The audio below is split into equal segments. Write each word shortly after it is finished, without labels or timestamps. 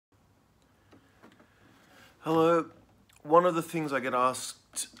Hello. One of the things I get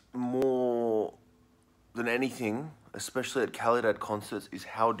asked more than anything, especially at Kallidad concerts, is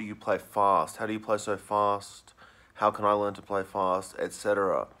how do you play fast? How do you play so fast? How can I learn to play fast,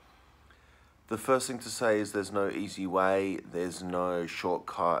 etc. The first thing to say is there's no easy way, there's no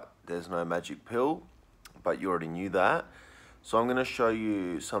shortcut, there's no magic pill, but you already knew that. So I'm going to show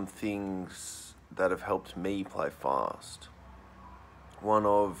you some things that have helped me play fast. One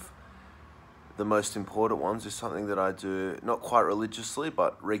of the most important ones is something that I do not quite religiously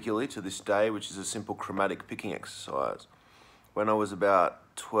but regularly to this day, which is a simple chromatic picking exercise. When I was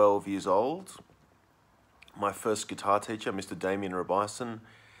about 12 years old, my first guitar teacher, Mr. Damien Robison,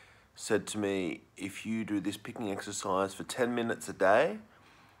 said to me, if you do this picking exercise for 10 minutes a day,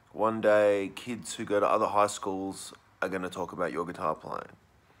 one day kids who go to other high schools are going to talk about your guitar playing.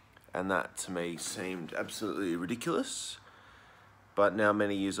 And that to me seemed absolutely ridiculous. But now,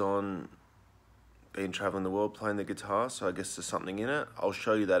 many years on, been traveling the world playing the guitar, so I guess there's something in it. I'll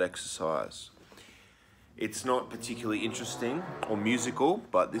show you that exercise. It's not particularly interesting or musical,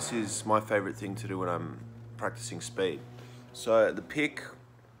 but this is my favorite thing to do when I'm practicing speed. So the pick,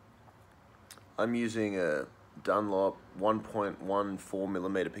 I'm using a Dunlop 1.14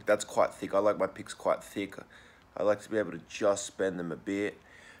 millimeter pick. That's quite thick. I like my picks quite thick. I like to be able to just bend them a bit,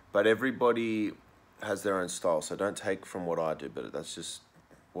 but everybody has their own style, so don't take from what I do, but that's just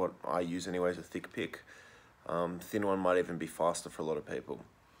what I use anyway, is a thick pick. Thin one might even be faster for a lot of people.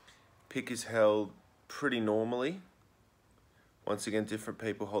 Pick is held pretty normally. Once again, different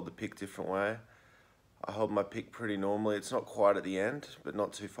people hold the pick different way. I hold my pick pretty normally. It's not quite at the end, but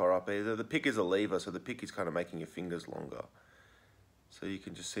not too far up either. The pick is a lever, so the pick is kind of making your fingers longer. So you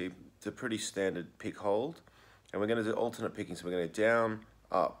can just see it's a pretty standard pick hold. And we're going to do alternate picking, so we're going to go down,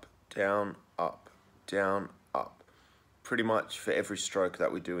 up, down, up, down, up. Pretty much for every stroke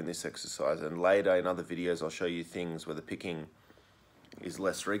that we do in this exercise. And later in other videos I'll show you things where the picking is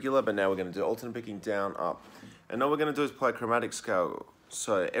less regular, but now we're going to do alternate picking, down, up. And all we're going to do is play a chromatic scale.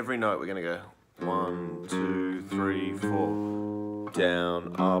 So every note we're going to go 1, 2, 3, 4,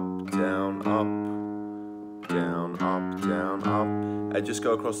 down, up, down, up, down, up, down, up, and just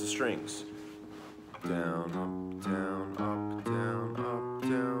go across the strings. Down, up, down, up, down, up,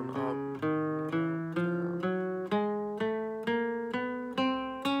 down, up.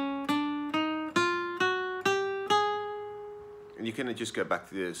 And you can just go back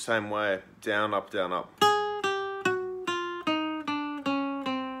to the same way, down, up, down, up.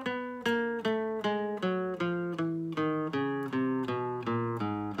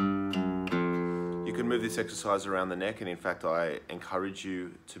 You can move this exercise around the neck, and in fact I encourage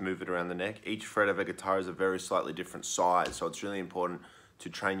you to move it around the neck. Each fret of a guitar is a very slightly different size, so it's really important to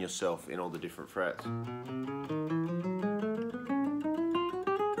train yourself in all the different frets.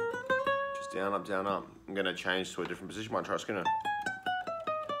 Just down, up, down, up. I'm going to change to a different position. Might try Skinner.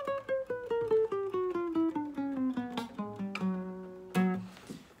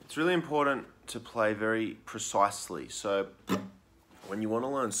 It's really important to play very precisely. So when you want to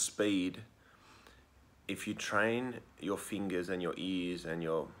learn speed, if you train your fingers and your ears and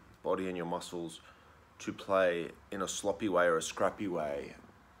your body and your muscles to play in a sloppy way or a scrappy way,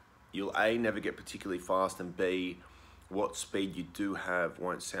 you'll A, never get particularly fast, and B, what speed you do have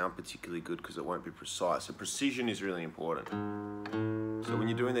won't sound particularly good because it won't be precise. So precision is really important. So when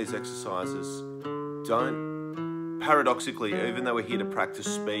you're doing these exercises, paradoxically, even though we're here to practice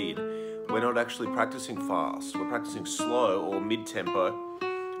speed, we're not actually practicing fast. We're practicing slow or mid-tempo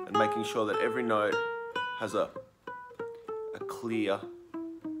and making sure that every note has a clear,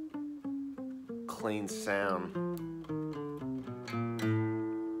 clean sound.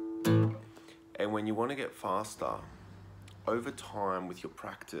 And when you want to get faster, over time with your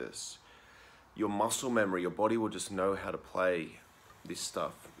practice, your muscle memory, your body will just know how to play this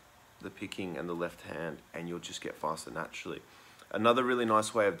stuff, the picking and the left hand, and you'll just get faster naturally. Another really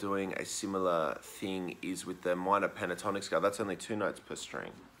nice way of doing a similar thing is with the minor pentatonic scale. That's only 2 notes per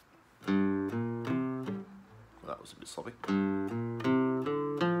string. That was a bit sloppy.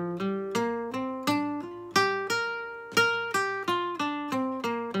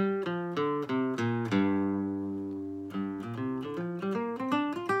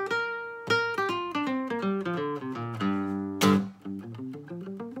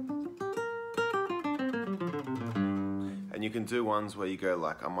 And you can do ones where you go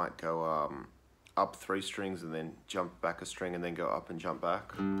like, I might go up 3 strings and then jump back a string and then go up and jump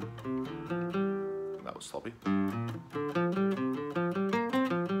back. That was sloppy.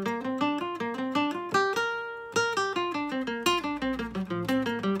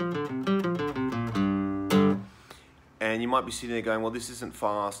 And you might be sitting there going, well, this isn't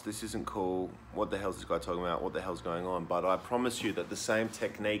fast, this isn't cool, what the hell's this guy talking about, what the hell's going on? But I promise you that the same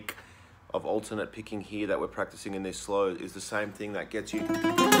technique of alternate picking here that we're practicing in this slow is the same thing that gets you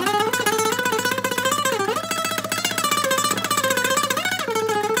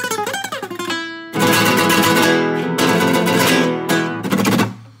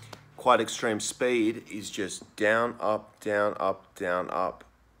quite extreme speed. Is just down, up, down, up, down, up,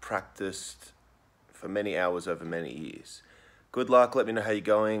 practiced for many hours over many years. Good luck, let me know how you're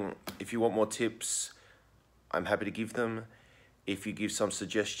going. If you want more tips, I'm happy to give them. If you give some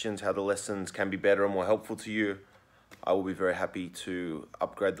suggestions how the lessons can be better and more helpful to you, I will be very happy to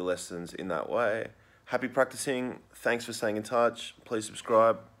upgrade the lessons in that way. Happy practicing, thanks for staying in touch, please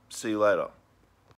subscribe, see you later.